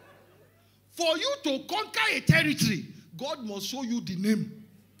 For you to conquer a territory, God must show you the name.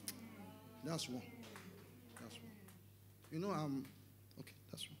 That's one. That's one. You know, okay,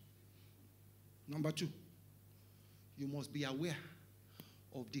 that's one. Number 2, you must be aware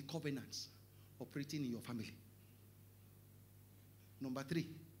of the covenants operating in your family. Number 3,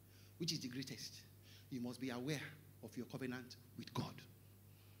 which is the greatest, you must be aware of your covenant with God.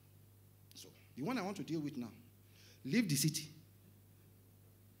 So, the one I want to deal with now, leave the city.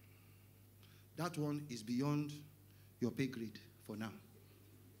 That one is beyond your pay grade for now.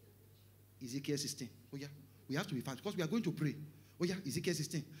 Ezekiel 16. Oh yeah, we have to be fast because we are going to pray. Oh yeah, Ezekiel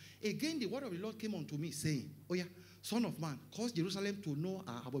 16. Again, the word of the Lord came unto me saying, oh yeah, Son of man, cause Jerusalem to know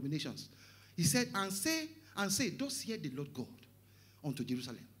our abominations. He said, and say, thus hear the Lord God unto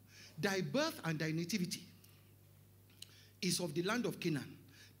Jerusalem. Thy birth and thy nativity is of the land of Canaan.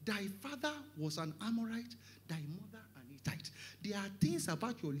 Thy father was an Amorite, thy mother an Hittite. There are things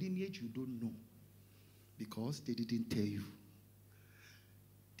about your lineage you don't know because they didn't tell you.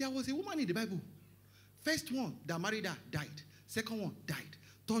 There was a woman in the Bible. First one that married her died. Second one died.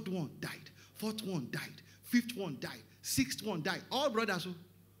 Third one died. Fourth one died. Fifth one died. Sixth one died. All brothers.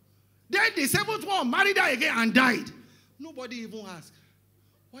 Then the 7th one married her again and died. Nobody even asked,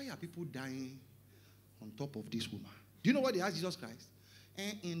 why are people dying on top of this woman? Do you know what they asked Jesus Christ?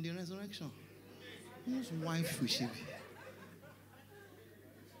 And in the resurrection, whose wife will she be?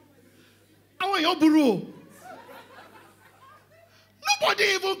 I want your buru. Nobody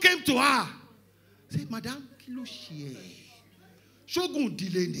even came to her. Say, Madam, kilo shie. Shogun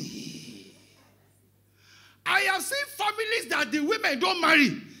Dileni. I have seen families that the women don't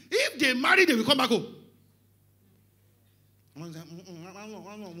marry. If they marry, they will come back home. You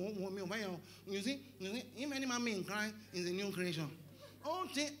see, if any man in crying is a new creation. Oh,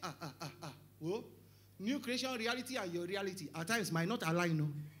 new creation reality and your reality at times might not align. No.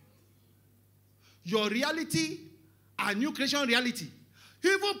 Your reality and new creation reality.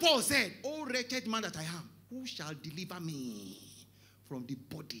 Even Paul said, "Oh wretched man that I am, who shall deliver me from the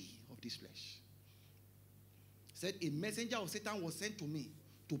body of this flesh?" Said, a messenger of Satan was sent to me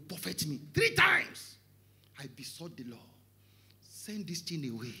to buffet me 3 times. I besought the Lord, send this thing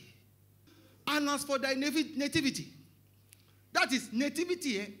away. And as for thy nativity, that is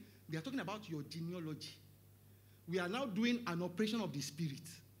nativity, we are talking about your genealogy. We are now doing an operation of the spirit.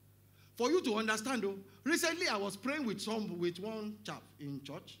 For you to understand, though, recently I was praying with one chap in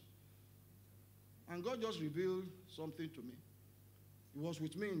church, and God just revealed something to me. He was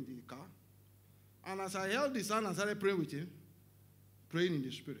with me in the car, and as I held his hand and started praying with him, praying in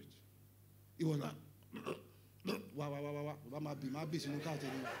the spirit. He was like, did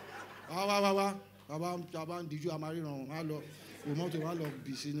you marry wrong?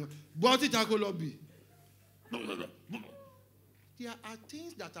 But it be. There are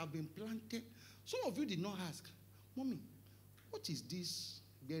things that have been planted. Some of you did not ask, Mommy, what is this?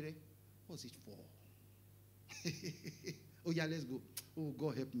 What's it for? Oh, yeah, let's go. Oh,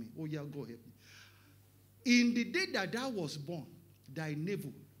 God help me. Oh, yeah, God help me. In the day that thou was born, thy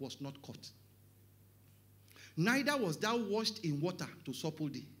navel was not cut. Neither was thou washed in water to supple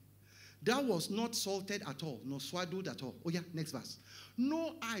thee. Thou was not salted at all, nor swaddled at all. Oh, yeah, next verse.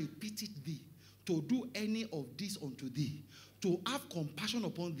 No eye pitied thee to do any of this unto thee, to have compassion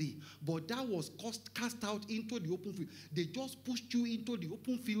upon thee, but thou was cast out into the open field. They just pushed you into the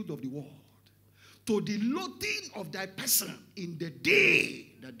open field of the world, to the loathing of thy person in the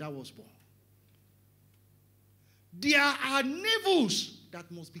day that thou was born. There are navels that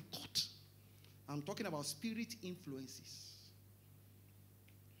must be cut. I'm talking about spirit influences.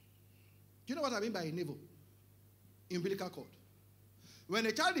 Do you know what I mean by a navel? Umbilical cord. When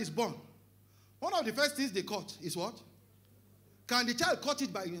a child is born, one of the first things they cut is what? Can the child cut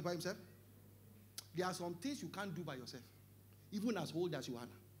it by himself? There are some things you can't do by yourself, even as old as you are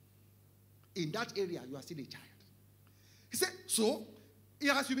now. In that area, you are still a child. He said, so,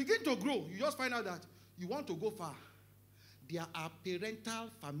 as you begin to grow, you just find out that you want to go far. There are parental,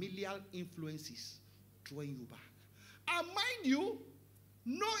 familial influences drawing you back. And mind you,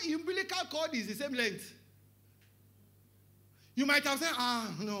 no umbilical cord is the same length. You might have said,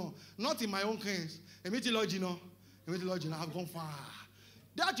 no, not in my own case. I've gone far.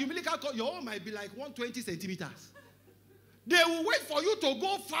 That umbilical cord, your own might be like 120 centimeters. They will wait for you to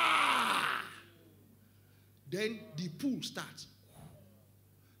go far. Then the pull starts.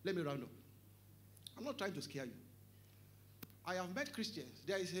 Let me round up. I'm not trying to scare you. I have met Christians.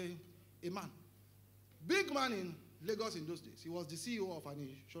 There is a man, big man in Lagos in those days. He was the CEO of an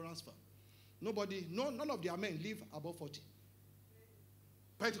insurance firm. None of their men live above 40.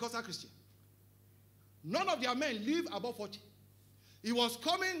 Pentecostal Christian. None of their men live above 40. He was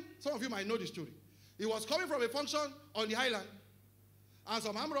coming, some of you might know the story. He was coming from a function on the island, and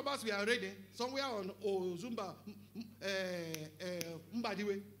some armed robbers were raiding somewhere on Ozumba,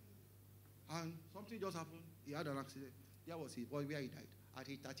 Mbadiwe. And something just happened. He had an accident. There was his boy where he died at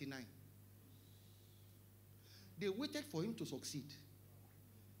age 39. They waited for him to succeed.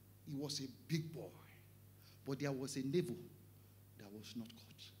 He was a big boy. But there was a navel that was not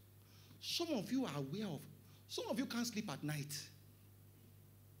caught. Some of you are aware of, some of you can't sleep at night.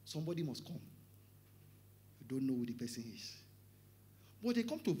 Somebody must come. You don't know who the person is. But they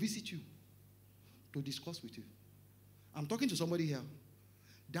come to visit you, to discuss with you. I'm talking to somebody here.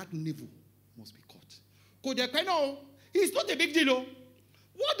 That navel must be cut. It's not a big deal.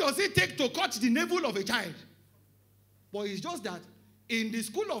 What does it take to cut the navel of a child? But it's just that in the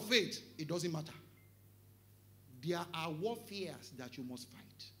school of faith, it doesn't matter. There are warfares that you must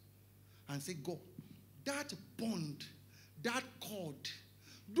fight. And say, God, that bond, that cord,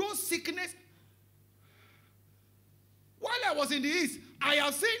 those sickness. While I was in the East, I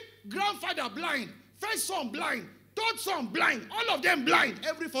have seen grandfather blind, first son blind, third son blind, all of them blind,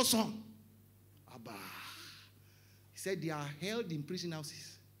 every fourth son. Abba. He said they are held in prison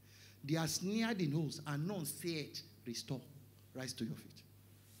houses. They are snared in holes, and none said, restore. Rise to your feet.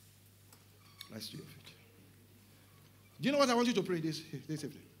 Rise to your feet. Do you know what I want you to pray this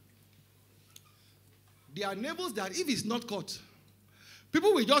evening? There are neighbors that if it's not caught,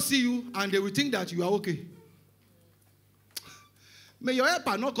 people will just see you and they will think that you are okay. May your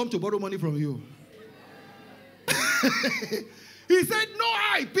helper not come to borrow money from you. He said, no,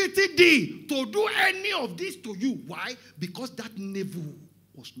 I pity thee to do any of this to you. Why? Because that navel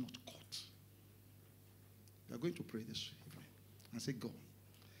was not caught. We are going to pray this evening and say, God,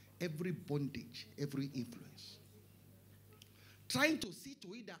 every bondage, every influence, trying to see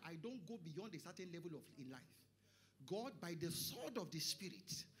to it that I don't go beyond a certain level in life. God, by the sword of the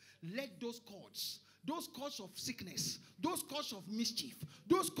Spirit, let those cords of sickness, those cords of mischief,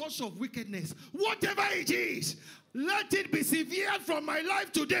 those cords of wickedness, whatever it is, let it be severed from my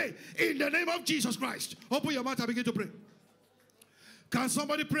life today in the name of Jesus Christ. Open your mouth and begin to pray. Can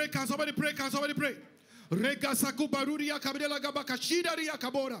somebody pray? Can somebody pray? Can somebody pray? Rega sakubaruria kabdela gabaka shidaria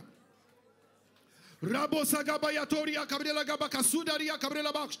kabora. Rabo sagabayatoria kabdela gabaka sudaria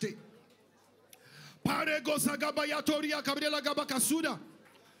kabdela bakste. Parego sagabayatoria kabdela gabaka suda.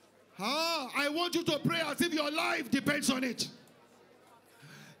 I want you to pray as if your life depends on it.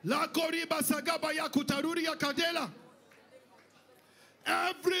 La koriba sagabaya kutaruria kadela.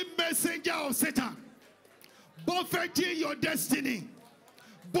 Every messenger of Satan buffeting your destiny,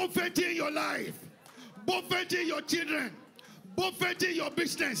 buffeting your life, buffeting your children, buffeting your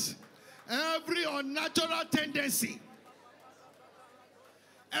business. Every unnatural tendency,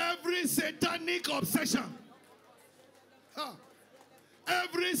 every satanic obsession,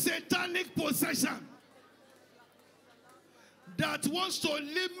 every satanic possession that wants to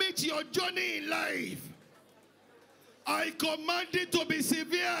limit your journey in life, I command it to be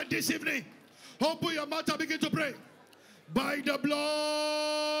severe this evening. Open your mouth and begin to pray. By the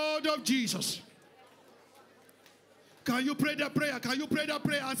blood of Jesus. Can you pray that prayer? Can you pray that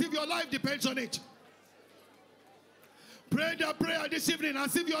prayer as if your life depends on it? Pray that prayer this evening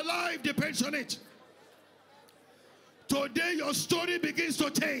as if your life depends on it. Today your story begins to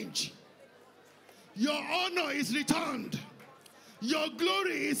change. Your honor is returned. Your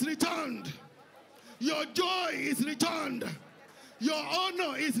glory is returned. Your joy is returned. Your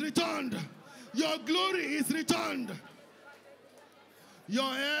honor is returned. Your glory is returned.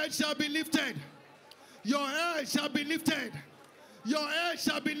 Your head shall be lifted. Your head shall be lifted. Your head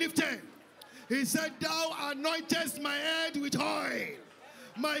shall be lifted. He said, thou anointest my head with oil.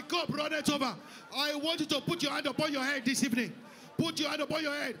 My cup runneth over. I want you to put your hand upon your head this evening. Put your hand upon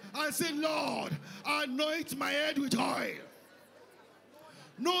your head and say, Lord, anoint my head with oil.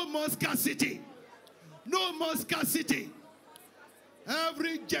 No more scarcity. No more scarcity.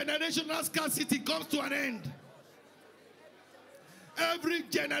 Every generational scarcity comes to an end. Every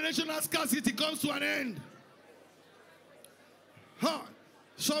generational scarcity comes to an end.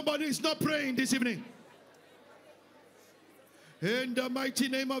 Somebody is not praying this evening. In the mighty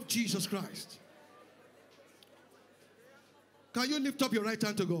name of Jesus Christ. Can you lift up your right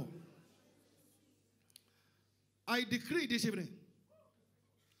hand to go? I decree this evening,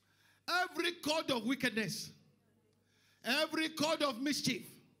 every cord of wickedness, every cord of mischief,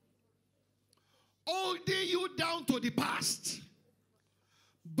 holding you down to the past,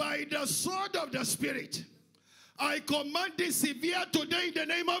 by the sword of the Spirit, I command this severe today in the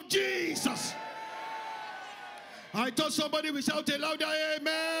name of Jesus. I thought somebody will shout a louder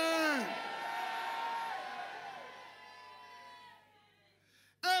amen.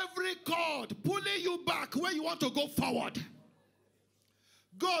 Every cord pulling you back where you want to go forward.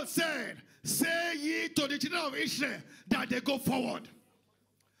 God said, say ye to the children of Israel that they go forward.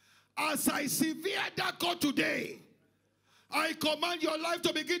 As I sever that cord today, I command your life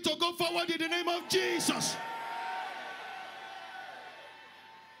to begin to go forward in the name of Jesus.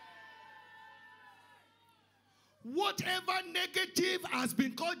 Whatever negative has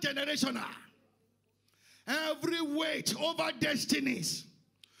been called generational, every weight over destinies,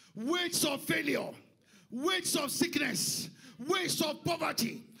 weights of failure, weights of sickness, weights of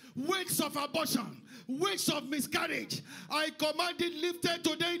poverty, weights of abortion, weights of miscarriage, I command it lifted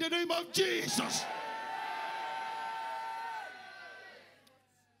today in the name of Jesus.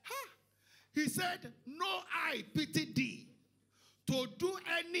 He said, no eye pity thee to do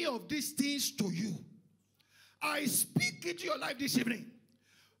any of these things to you. I speak into your life this evening.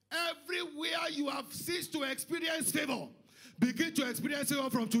 Everywhere you have ceased to experience favor, begin to experience favor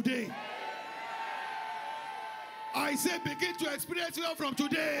from today. I say begin to experience favor from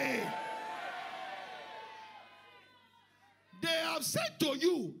today. They have said to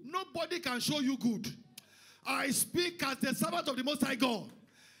you, nobody can show you good. I speak as the servant of the Most High God.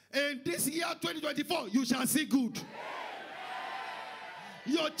 In this year 2024, you shall see good.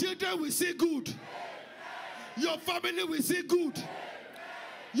 Your children will see good. Your family will see good.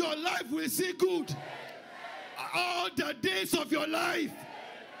 Your life will see good. All the days of your life.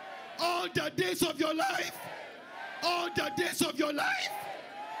 All the days of your life. All the days of your life.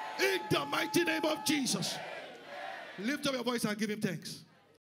 In the mighty name of Jesus. Lift up your voice and give him thanks.